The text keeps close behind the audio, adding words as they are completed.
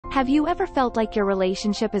Have you ever felt like your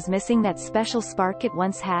relationship is missing that special spark it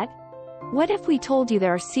once had? What if we told you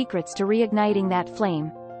there are secrets to reigniting that flame?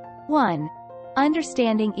 1.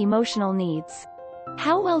 Understanding emotional needs.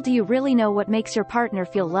 How well do you really know what makes your partner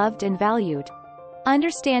feel loved and valued?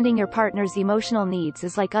 Understanding your partner's emotional needs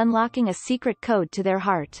is like unlocking a secret code to their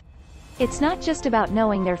heart. It's not just about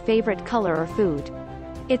knowing their favorite color or food.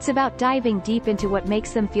 It's about diving deep into what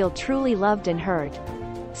makes them feel truly loved and heard.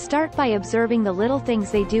 Start by observing the little things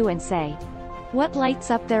they do and say. What lights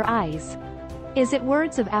up their eyes? Is it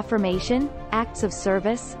words of affirmation, acts of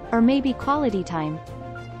service, or maybe quality time?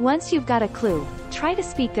 Once you've got a clue, try to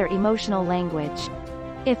speak their emotional language.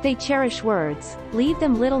 If they cherish words, leave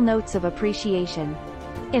them little notes of appreciation.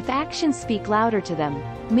 If actions speak louder to them,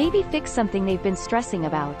 maybe fix something they've been stressing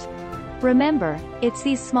about. Remember, it's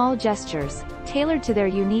these small gestures, tailored to their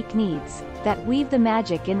unique needs, that weave the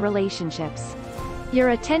magic in relationships.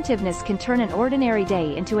 Your attentiveness can turn an ordinary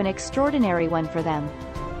day into an extraordinary one for them.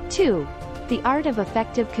 2. The art of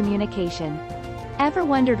effective communication. Ever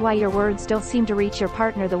wondered why your words don't seem to reach your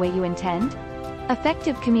partner the way you intend?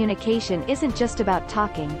 Effective communication isn't just about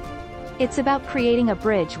talking. It's about creating a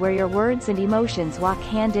bridge where your words and emotions walk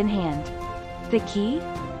hand in hand. The key?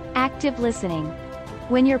 Active listening.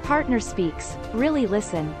 When your partner speaks, really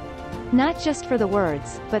listen. Not just for the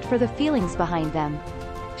words, but for the feelings behind them.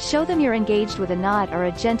 Show them you're engaged with a nod or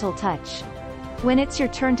a gentle touch. When it's your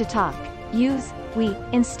turn to talk, use we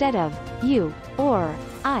instead of you or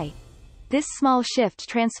I. This small shift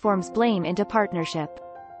transforms blame into partnership.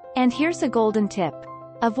 And here's a golden tip.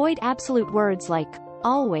 Avoid absolute words like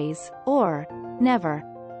always or never.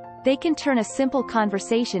 They can turn a simple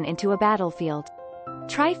conversation into a battlefield.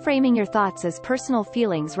 Try framing your thoughts as personal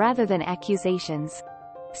feelings rather than accusations.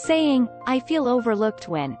 Saying, I feel overlooked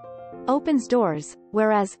when opens doors,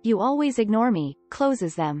 whereas you always ignore me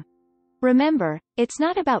closes them. Remember, it's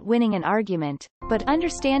not about winning an argument, but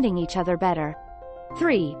understanding each other better.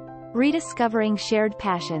 3. Rediscovering shared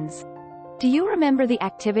passions. Do you remember the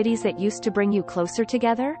activities that used to bring you closer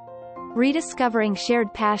together? Rediscovering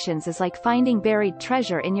shared passions is like finding buried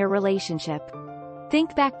treasure in your relationship.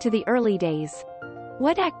 Think back to the early days.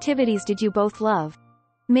 What activities did you both love?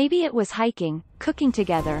 Maybe it was hiking, cooking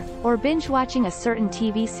together, or binge-watching a certain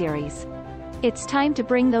TV series. It's time to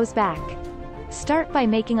bring those back. Start by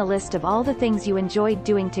making a list of all the things you enjoyed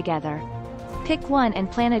doing together. Pick one and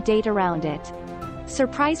plan a date around it.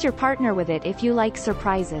 Surprise your partner with it if you like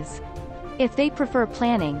surprises. If they prefer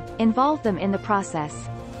planning, involve them in the process.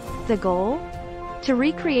 The goal? To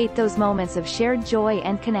recreate those moments of shared joy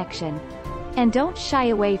and connection. And don't shy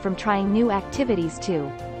away from trying new activities too.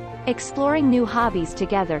 Exploring new hobbies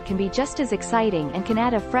together can be just as exciting and can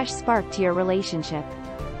add a fresh spark to your relationship.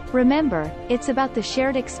 Remember, it's about the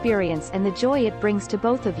shared experience and the joy it brings to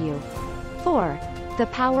both of you. 4. The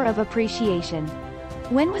power of appreciation.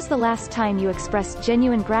 When was the last time you expressed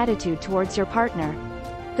genuine gratitude towards your partner?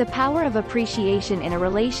 The power of appreciation in a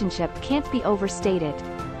relationship can't be overstated.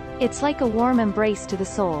 It's like a warm embrace to the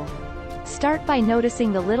soul. Start by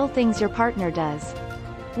noticing the little things your partner does.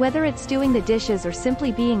 Whether it's doing the dishes or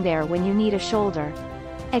simply being there when you need a shoulder.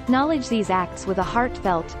 Acknowledge these acts with a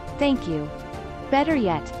heartfelt, thank you. Better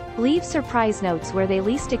yet, leave surprise notes where they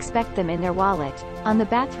least expect them in their wallet, on the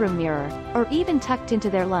bathroom mirror, or even tucked into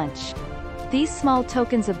their lunch. These small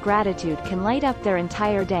tokens of gratitude can light up their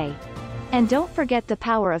entire day. And don't forget the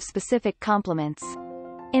power of specific compliments.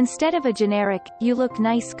 Instead of a generic, you look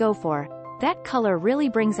nice go for, that color really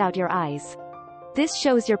brings out your eyes. This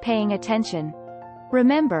shows you're paying attention.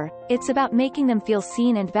 Remember, it's about making them feel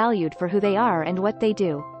seen and valued for who they are and what they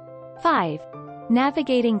do. 5.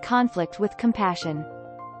 Navigating conflict with compassion.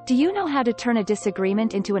 Do you know how to turn a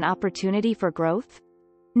disagreement into an opportunity for growth?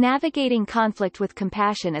 Navigating conflict with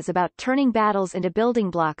compassion is about turning battles into building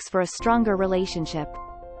blocks for a stronger relationship.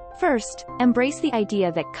 First, embrace the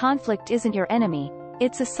idea that conflict isn't your enemy,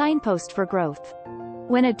 it's a signpost for growth.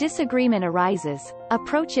 When a disagreement arises,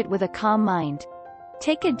 approach it with a calm mind.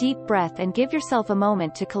 Take a deep breath and give yourself a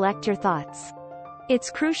moment to collect your thoughts. It's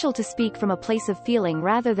crucial to speak from a place of feeling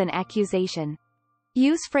rather than accusation.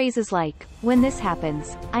 Use phrases like, when this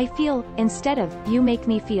happens, I feel, instead of, you make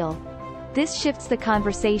me feel. This shifts the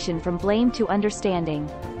conversation from blame to understanding.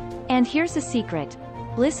 And here's a secret.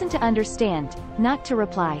 Listen to understand, not to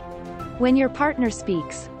reply. When your partner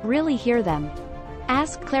speaks, really hear them.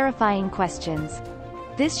 Ask clarifying questions.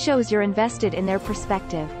 This shows you're invested in their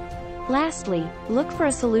perspective. Lastly, look for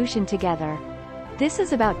a solution together. This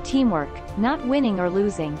is about teamwork, not winning or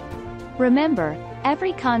losing. Remember,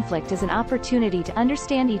 every conflict is an opportunity to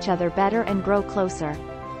understand each other better and grow closer.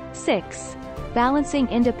 6. Balancing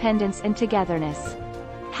independence and togetherness.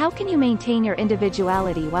 How can you maintain your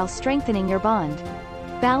individuality while strengthening your bond?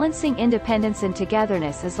 Balancing independence and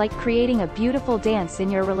togetherness is like creating a beautiful dance in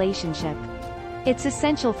your relationship. It's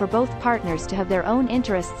essential for both partners to have their own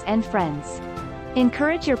interests and friends.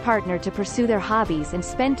 Encourage your partner to pursue their hobbies and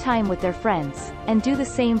spend time with their friends, and do the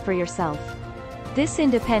same for yourself. This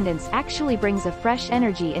independence actually brings a fresh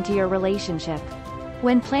energy into your relationship.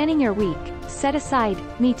 When planning your week, set aside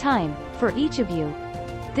me time for each of you.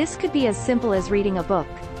 This could be as simple as reading a book,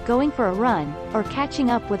 going for a run, or catching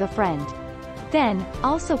up with a friend. Then,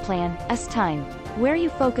 also plan us time, where you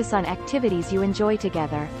focus on activities you enjoy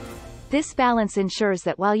together. This balance ensures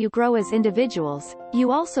that while you grow as individuals,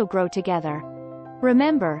 you also grow together.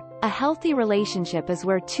 Remember, a healthy relationship is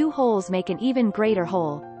where two wholes make an even greater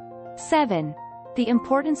whole. 7. The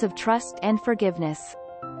importance of trust and forgiveness.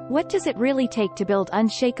 What does it really take to build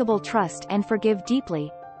unshakable trust and forgive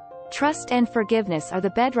deeply? Trust and forgiveness are the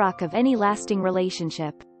bedrock of any lasting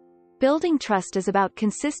relationship. Building trust is about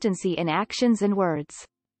consistency in actions and words.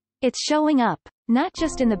 It's showing up, not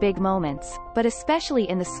just in the big moments, but especially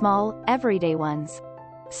in the small, everyday ones.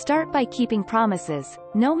 Start by keeping promises,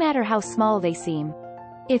 no matter how small they seem.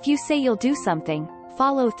 If you say you'll do something,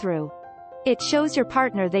 follow through. It shows your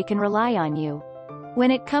partner they can rely on you. When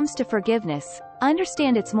it comes to forgiveness,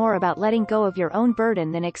 understand it's more about letting go of your own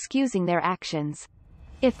burden than excusing their actions.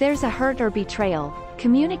 If there's a hurt or betrayal,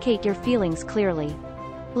 communicate your feelings clearly.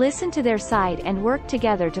 Listen to their side and work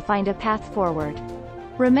together to find a path forward.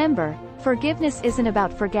 Remember, forgiveness isn't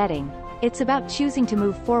about forgetting, it's about choosing to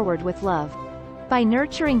move forward with love. By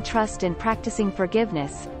nurturing trust and practicing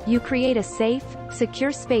forgiveness, you create a safe,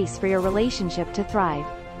 secure space for your relationship to thrive.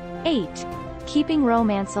 8. Keeping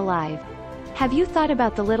romance alive. Have you thought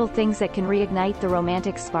about the little things that can reignite the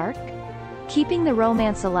romantic spark? Keeping the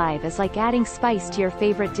romance alive is like adding spice to your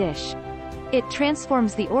favorite dish. It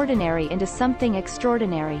transforms the ordinary into something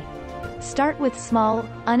extraordinary. Start with small,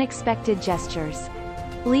 unexpected gestures.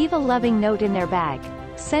 Leave a loving note in their bag,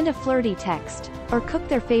 send a flirty text, or cook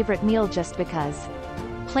their favorite meal just because.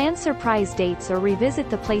 Plan surprise dates or revisit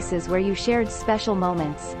the places where you shared special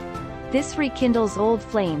moments. This rekindles old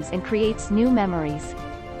flames and creates new memories.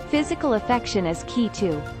 Physical affection is key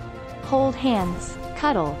too. Hold hands,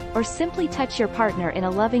 cuddle, or simply touch your partner in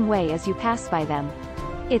a loving way as you pass by them.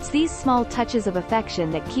 It's these small touches of affection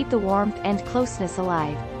that keep the warmth and closeness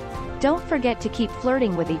alive. Don't forget to keep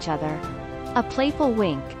flirting with each other. A playful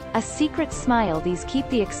wink, a secret smile, these keep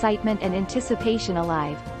the excitement and anticipation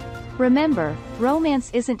alive. Remember, romance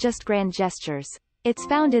isn't just grand gestures, it's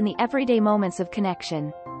found in the everyday moments of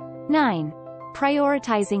connection. 9.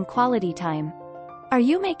 Prioritizing quality time. Are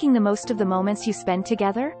you making the most of the moments you spend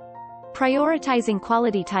together? Prioritizing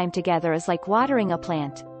quality time together is like watering a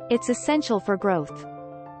plant, it's essential for growth.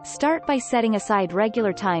 Start by setting aside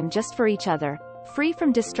regular time just for each other, free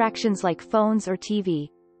from distractions like phones or TV.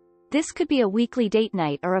 This could be a weekly date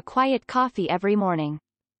night or a quiet coffee every morning.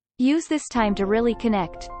 Use this time to really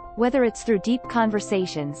connect, whether it's through deep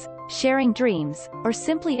conversations, sharing dreams, or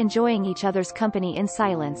simply enjoying each other's company in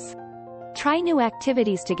silence. Try new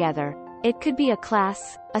activities together. It could be a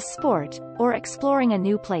class, a sport, or exploring a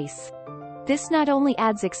new place. This not only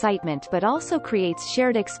adds excitement but also creates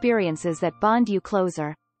shared experiences that bond you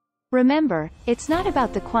closer. Remember, it's not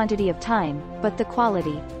about the quantity of time, but the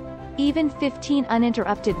quality. Even 15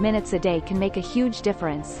 uninterrupted minutes a day can make a huge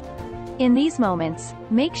difference. In these moments,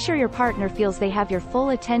 make sure your partner feels they have your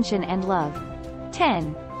full attention and love.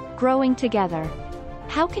 10. Growing together.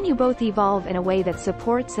 How can you both evolve in a way that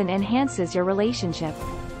supports and enhances your relationship?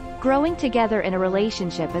 Growing together in a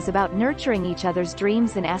relationship is about nurturing each other's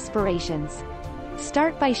dreams and aspirations.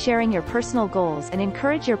 Start by sharing your personal goals and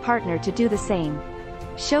encourage your partner to do the same.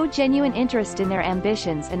 Show genuine interest in their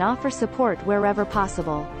ambitions and offer support wherever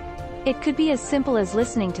possible. It could be as simple as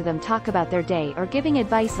listening to them talk about their day or giving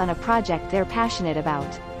advice on a project they're passionate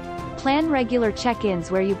about. Plan regular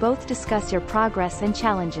check-ins where you both discuss your progress and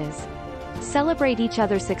challenges. Celebrate each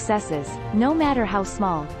other's successes, no matter how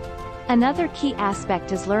small. Another key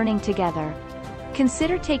aspect is learning together.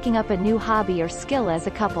 Consider taking up a new hobby or skill as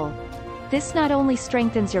a couple. This not only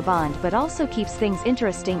strengthens your bond but also keeps things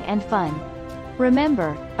interesting and fun.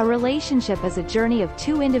 Remember, a relationship is a journey of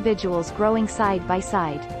two individuals growing side by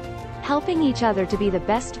side, helping each other to be the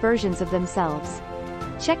best versions of themselves.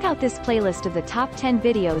 Check out this playlist of the top 10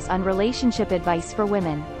 videos on relationship advice for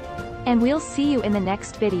women. And we'll see you in the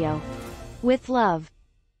next video. With love.